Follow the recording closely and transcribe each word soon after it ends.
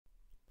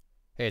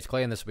Hey, it's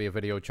Clay, and this will be a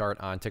video chart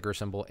on ticker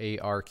symbol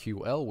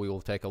ARQL. We will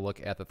take a look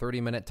at the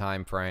 30-minute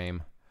time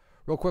frame.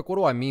 Real quick, what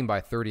do I mean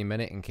by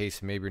 30-minute in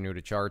case maybe you're new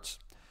to charts?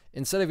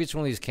 Instead of each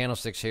one of these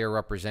candlesticks here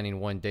representing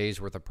 1 day's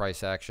worth of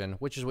price action,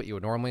 which is what you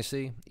would normally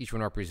see, each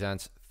one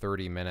represents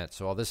 30 minutes.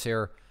 So all this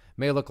here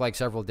may look like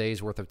several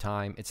days worth of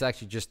time. It's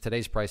actually just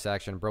today's price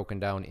action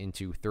broken down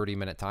into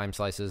 30-minute time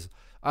slices.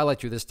 I like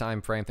to this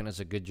time frame. I think it's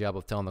a good job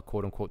of telling the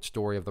quote-unquote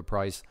story of the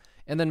price,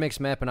 and then makes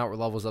mapping out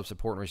levels of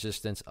support and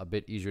resistance a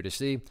bit easier to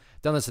see.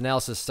 Done this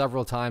analysis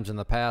several times in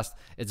the past.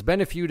 It's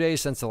been a few days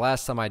since the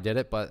last time I did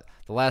it, but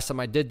the last time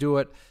I did do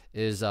it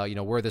is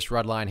where this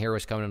red line here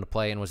was coming into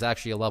play and was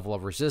actually a level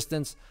of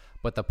resistance.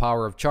 But the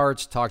power of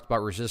charts talked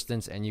about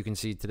resistance, and you can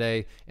see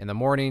today in the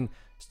morning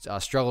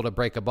struggled to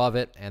break above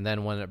it, and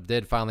then when it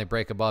did finally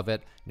break above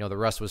it, the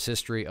rest was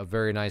history. A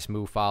very nice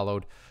move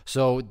followed.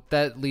 So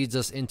that leads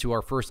us into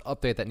our first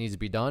update that needs to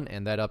be done,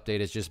 and that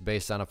update is just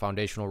based on a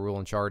foundational rule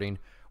in charting,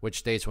 which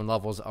states when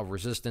levels of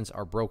resistance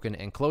are broken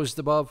and closed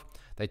above,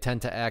 they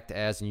tend to act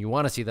as, and you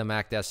want to see them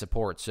act as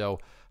support. So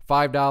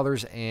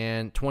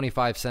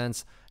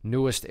 $5.25,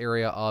 newest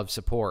area of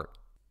support.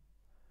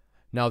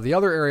 Now, the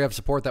other area of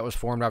support that was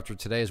formed after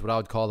today is what I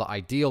would call the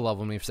ideal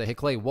level. When you say, hey,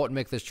 Clay, what would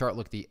make this chart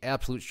look the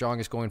absolute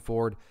strongest going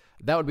forward?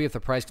 That would be if the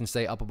price can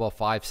stay up above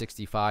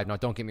 565. Now,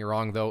 don't get me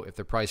wrong, though. If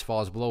the price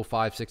falls below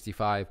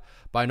 565,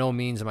 by no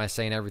means am I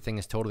saying everything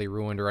is totally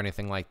ruined or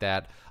anything like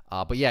that.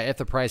 But yeah, if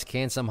the price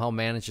can somehow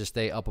manage to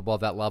stay up above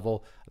that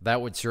level, that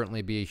would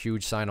certainly be a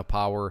huge sign of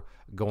power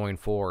going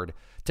forward.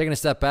 Taking a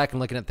step back and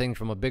looking at things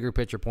from a bigger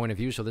picture point of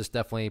view, so this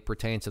definitely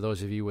pertains to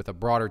those of you with a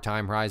broader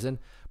time horizon,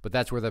 but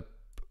that's where the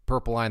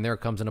purple line there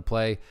comes into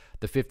play,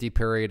 the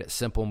 50-period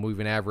simple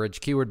moving average,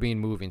 keyword being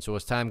moving. So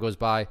as time goes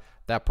by,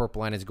 that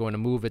purple line is going to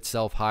move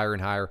itself higher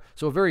and higher.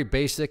 So a very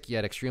basic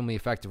yet extremely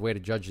effective way to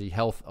judge the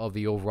health of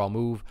the overall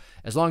move.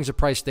 As long as the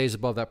price stays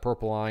above that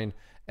purple line,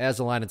 as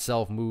the line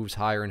itself moves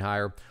higher and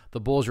higher,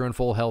 the bulls are in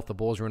full health, the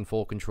bulls are in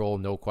full control,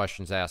 no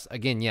questions asked.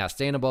 Again, yeah,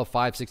 staying above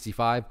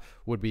 565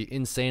 would be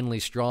insanely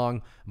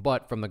strong,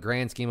 but from the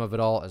grand scheme of it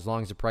all, as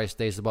long as the price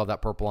stays above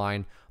that purple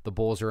line, the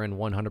bulls are in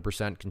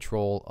 100%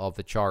 control of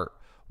the chart.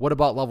 What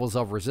about levels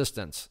of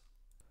resistance?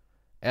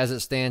 As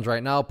it stands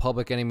right now,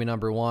 public enemy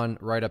number one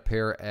right up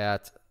here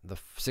at the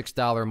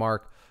 $6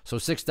 mark. So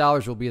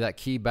 $6 will be that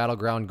key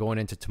battleground going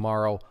into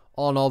tomorrow.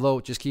 All in all,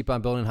 though, just keep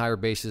on building higher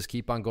bases,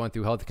 keep on going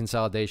through healthy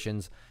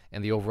consolidations,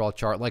 and the overall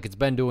chart, like it's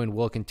been doing,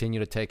 will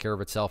continue to take care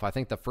of itself. I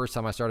think the first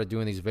time I started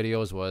doing these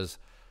videos was,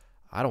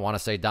 I don't want to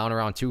say down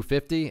around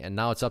 250, and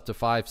now it's up to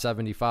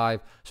 575.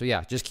 So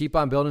yeah, just keep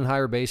on building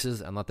higher bases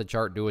and let the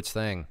chart do its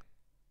thing.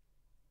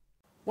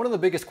 One of the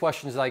biggest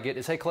questions that I get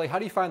is, hey Clay, how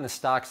do you find the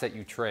stocks that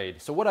you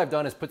trade? So what I've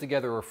done is put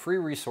together a free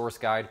resource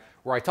guide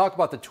where I talk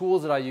about the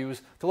tools that I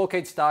use to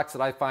locate stocks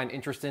that I find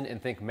interesting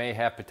and think may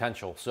have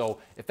potential. So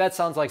if that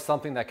sounds like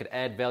something that could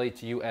add value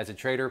to you as a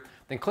trader,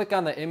 then click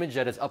on the image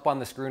that is up on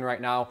the screen right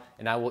now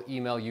and I will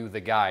email you the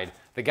guide.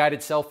 The guide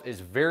itself is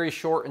very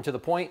short and to the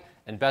point,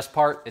 and best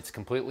part, it's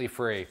completely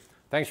free.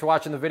 Thanks for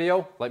watching the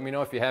video. Let me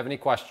know if you have any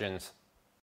questions.